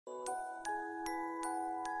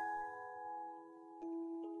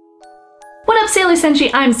Sailor Senshi,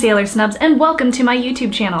 I'm Sailor Snubs, and welcome to my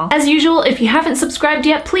YouTube channel. As usual, if you haven't subscribed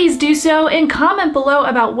yet, please do so and comment below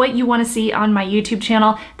about what you want to see on my YouTube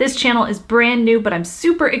channel. This channel is brand new, but I'm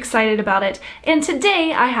super excited about it. And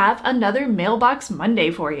today I have another Mailbox Monday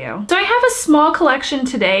for you. So I have a small collection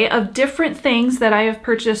today of different things that I have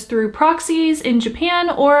purchased through proxies in Japan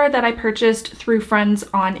or that I purchased through friends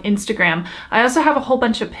on Instagram. I also have a whole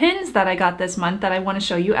bunch of pins that I got this month that I want to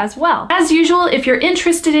show you as well. As usual, if you're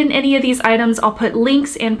interested in any of these items, I'll put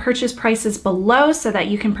links and purchase prices below so that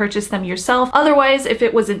you can purchase them yourself. Otherwise, if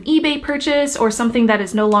it was an eBay purchase or something that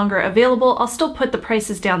is no longer available, I'll still put the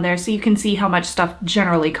prices down there so you can see how much stuff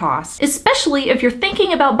generally costs. Especially if you're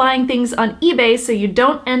thinking about buying things on eBay so you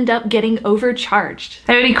don't end up getting overcharged.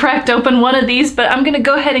 I already cracked open one of these, but I'm gonna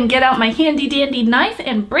go ahead and get out my handy dandy knife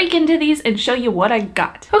and break into these and show you what I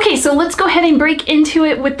got. Okay, so let's go ahead and break into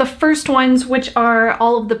it with the first ones, which are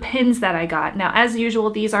all of the pins that I got. Now, as usual,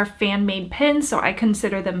 these are fan-made pins, so I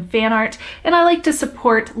consider them fan art, and I like to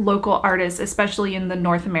support local artists, especially in the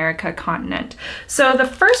North America continent. So the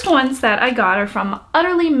first ones that I got are from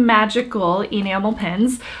Utterly Magical Enamel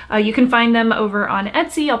pins. You can find them over on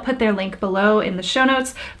Etsy. I'll put their link below in the show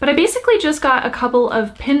notes, but I basically just got a couple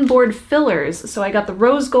of pin board fillers. So I got the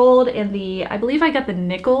rose gold and I believe I got the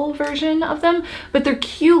nickel version of them, but they're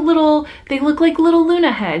cute little, they look like little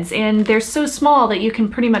Luna heads, and they're so small that you can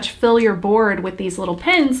pretty much fill your board with these little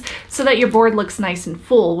pins so that your board looks nice and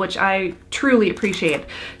full, which I truly appreciate.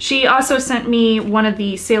 She also sent me one of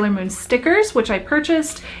the Sailor Moon stickers, which I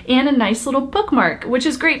purchased, and a nice little bookmark, which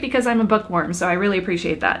is great because I'm a bookworm, so I really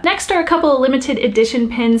appreciate that. Next are a couple of limited edition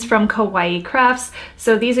pins from Kawaii Crafts.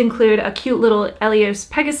 So these include a cute little Elios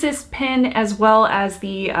Pegasus pin as well as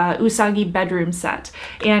the Usagi bedroom set.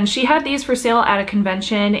 And she had these for sale at a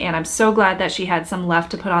convention, and I'm so glad that she had some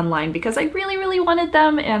left to put online because I really wanted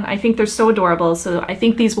them, and I think they're so adorable, so I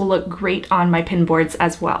think these will look great on my pin boards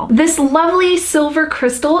as well. This lovely silver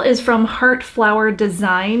crystal is from Heart Flower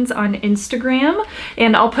Designs on Instagram,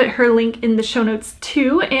 and I'll put her link in the show notes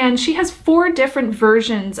too. And she has 4 different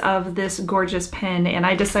versions of this gorgeous pin, and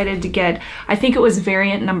I decided to get, I think it was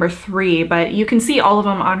variant number 3, but you can see all of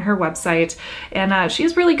them on her website, and she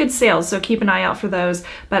has really good sales, so keep an eye out for those.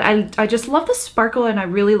 But I just love the sparkle, and I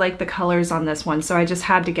really like the colors on this one, so I just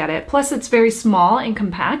had to get it. Plus it's very small and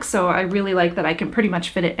compact, so I really like that I can pretty much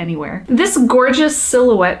fit it anywhere. This gorgeous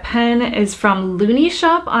silhouette pen is from Looney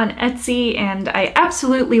Shop on Etsy, and I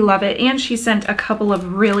absolutely love it, and she sent a couple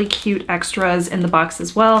of really cute extras in the box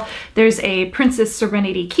as well. There's a Princess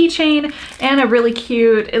Serenity keychain and a really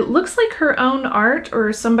cute, it looks like her own art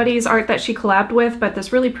or somebody's art that she collabed with, but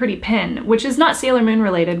this really pretty pin, which is not Sailor Moon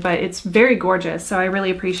related, but it's very gorgeous, so I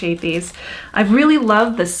really appreciate these. I really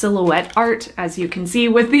love the silhouette art, as you can see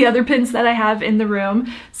with the other pins that I have in the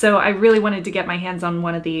room, so I really wanted to get my hands on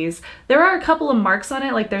one of these. There are a couple of marks on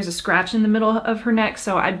it, like there's a scratch in the middle of her neck,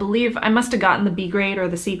 so I believe I must have gotten the B grade or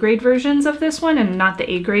the C grade versions of this one and not the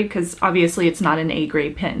A grade, because obviously it's not an A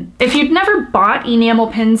grade pin. If you've never bought enamel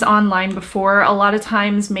pins online before, a lot of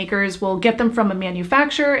times makers will get them from a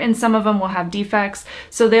manufacturer, and some of them will have defects,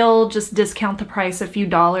 so they'll just discount the price a few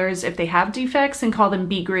dollars if they have defects and call them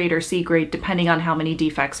B grade or C grade depending on how many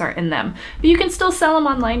defects are in them. But you can still sell them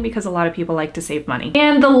online because a lot of people like to save money.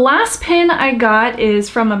 And the last pin I got is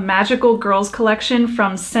from a Magical Girls collection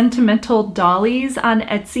from Sentimental Dollies on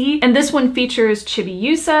Etsy, and this one features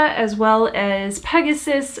Chibiusa as well as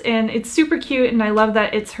Pegasus, and it's super cute, and I love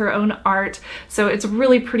that it's her own art, so it's a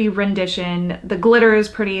really pretty rendition. The glitter is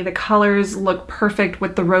pretty, the colors look perfect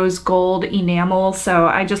with the rose gold enamel, so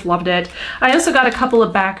I just loved it. I also got a couple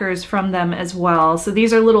of backers from them as well, so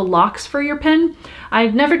these are little locks for your pin.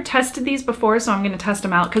 I've never tested these before, so I'm going to test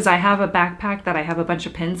them out because I have a backpack that I have a bunch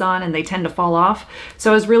of pins on and they tend to fall off.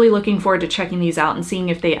 So I was really looking forward to checking these out and seeing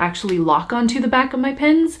if they actually lock onto the back of my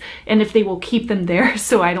pins and if they will keep them there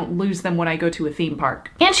so I don't lose them when I go to a theme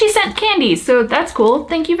park. And she sent candy, so that's cool.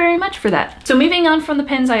 Thank you very much for that. So moving on from the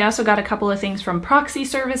pins, I also got a couple of things from proxy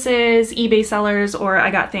services, eBay sellers, or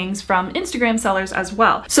I got things from Instagram sellers as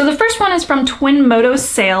well. So the first one is from Twin Moto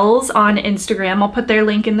Sales on Instagram. I'll put their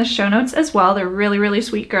link in the show notes as well. They're really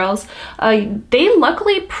sweet girls. They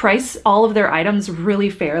luckily price all of their items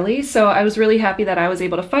really fairly, so I was really happy that I was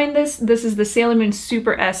able to find this. This is the Sailor Moon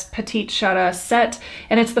SuperS Petit Chara set,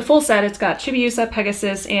 and it's the full set. It's got Chibiusa,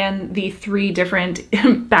 Pegasus, and the 3 different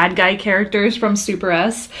bad guy characters from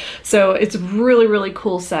SuperS. So it's really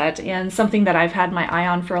cool set and something that I've had my eye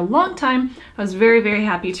on for a long time. I was very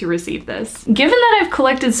happy to receive this. Given that I've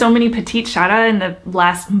collected so many Petit Chara in the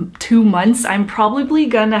last 2 months, I'm probably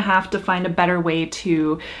gonna have to find a better way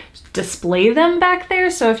to display them back there.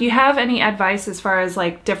 So if you have any advice as far as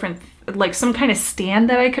like different like some kind of stand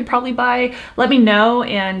that I could probably buy, let me know.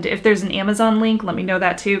 And if there's an Amazon link, let me know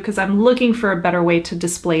that too, because I'm looking for a better way to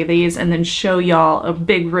display these and then show y'all a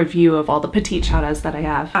big review of all the Petit Charas that I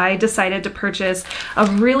have. I decided to purchase a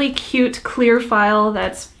really cute clear file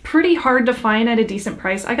that's pretty hard to find at a decent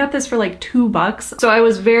price. I got this for like $2, so I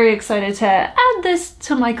was very excited to add this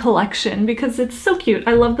to my collection because it's so cute.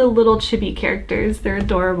 I love the little chibi characters, they're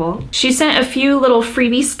adorable. She sent a few little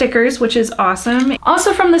freebie stickers, which is awesome.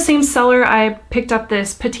 Also from the same seller, I picked up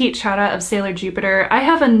this Petit Chara of Sailor Jupiter. I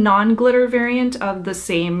have a non-glitter variant of the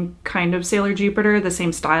same kind of Sailor Jupiter, the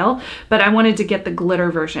same style, but I wanted to get the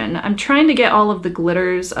glitter version. I'm trying to get all of the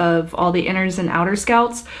glitters of all the inners and outer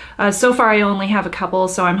scouts. So far I only have a couple,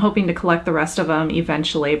 so I'm hoping to collect the rest of them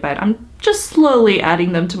eventually, but I'm just slowly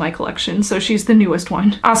adding them to my collection, so she's the newest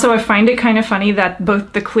one. Also, I find it kind of funny that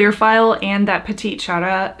both the clear file and that Petit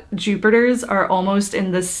Chara Jupiters are almost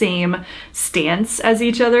in the same stance as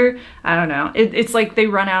each other. I don't know. It's like they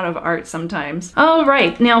run out of art sometimes. All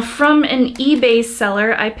right, now from an eBay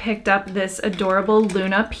seller, I picked up this adorable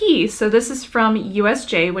Luna P. So this is from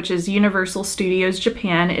USJ, which is Universal Studios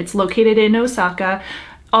Japan. It's located in Osaka.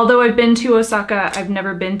 Although I've been to Osaka, I've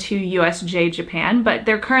never been to USJ Japan, but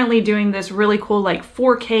they're currently doing this really cool like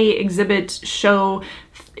 4K exhibit show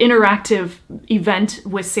interactive event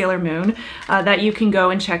with Sailor Moon that you can go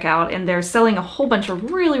and check out, and they're selling a whole bunch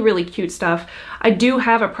of really cute stuff. I do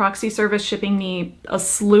have a proxy service shipping me a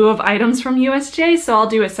slew of items from USJ, so I'll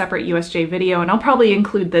do a separate USJ video and I'll probably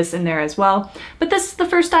include this in there as well. But this is the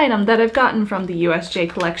first item that I've gotten from the USJ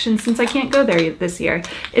collection since I can't go there this year.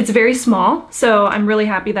 It's very small, so I'm really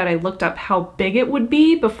happy that I looked up how big it would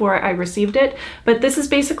be before I received it. But this is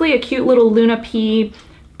basically a cute little Luna P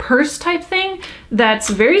purse type thing that's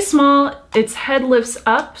very small. Its head lifts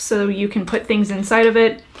up so you can put things inside of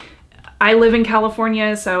it. I live in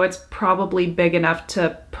California, so it's probably big enough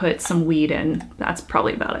to put some weed in. That's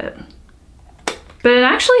probably about it. But it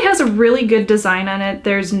actually has a really good design on it.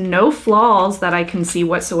 There's no flaws that I can see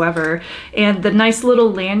whatsoever. And the nice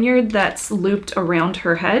little lanyard that's looped around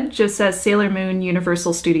her head just says Sailor Moon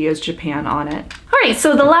Universal Studios Japan on it. All right,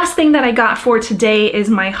 so the last thing that I got for today is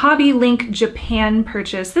my Hobby Link Japan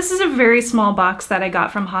purchase. This is a very small box that I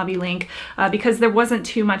got from Hobby Link because there wasn't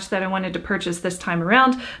too much that I wanted to purchase this time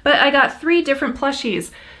around, but I got 3 different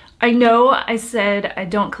plushies. I know I said I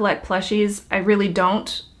don't collect plushies. I really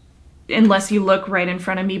don't, unless you look right in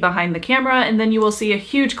front of me behind the camera, and then you will see a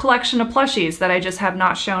huge collection of plushies that I just have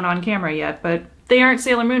not shown on camera yet, but they aren't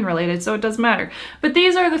Sailor Moon related, so it doesn't matter. But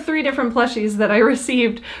these are the 3 different plushies that I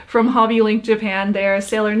received from Hobby Link Japan. They're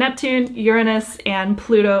Sailor Neptune, Uranus, and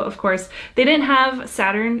Pluto, of course. They didn't have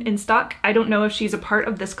Saturn in stock. I don't know if she's a part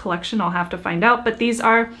of this collection. I'll have to find out, but these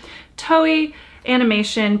are Toei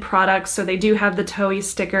animation products, so they do have the Toei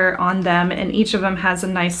sticker on them, and each of them has a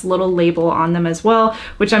nice little label on them as well,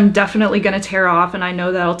 which I'm definitely going to tear off, and I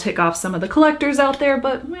know that'll tick off some of the collectors out there,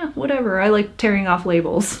 but yeah, whatever. I like tearing off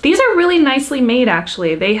labels. These are really nicely made,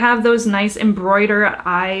 actually. They have those nice embroidered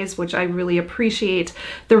eyes, which I really appreciate.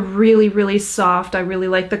 They're really soft. I really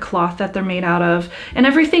like the cloth that they're made out of, and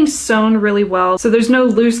everything's sewn really well, so there's no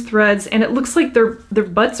loose threads, and it looks like their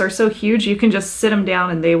butts are so huge you can just sit them down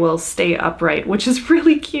and they will stay upright, which is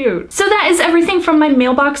really cute. So that is everything from my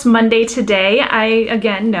Mailbox Monday today. I,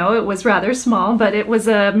 again, know it was rather small, but it was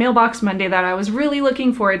a Mailbox Monday that I was really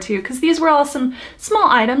looking forward to because these were all some small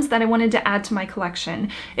items that I wanted to add to my collection.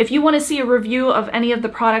 If you want to see a review of any of the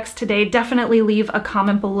products today, definitely leave a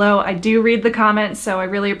comment below. I do read the comments, so I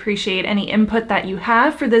really appreciate any input that you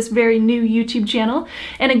have for this very new YouTube channel.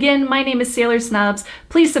 And again, my name is Sailor Snubs.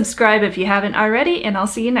 Please subscribe if you haven't already, and I'll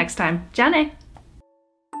see you next time. Ja ne!